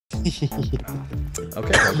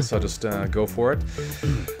Okay, I guess I'll just go for it.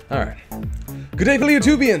 Alright. Good day, fellow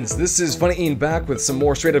YouTubians! This is funnyeehn back with some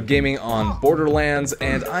more straight-up gaming on Borderlands,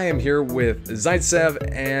 and I am here with Zaitsev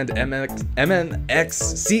and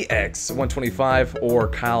MNXCX125, or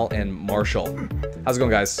Kyle and Marshall. How's it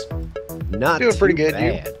going, guys? Not doing pretty too good,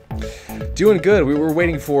 bad. Doing good. We were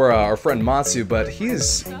waiting for our friend Matsu, but he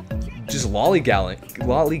is just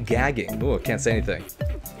lollygagging. Ooh, I can't say anything.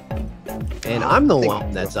 And I'm the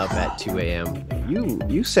one that's up at 2 a.m.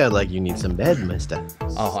 You sound like you need some bed, mister.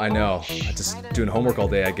 Oh, I know. I'm just doing homework all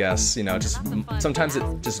day, I guess. You know, just sometimes it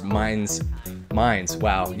just minds.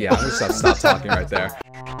 Wow. Yeah, I'm gonna stop talking right there.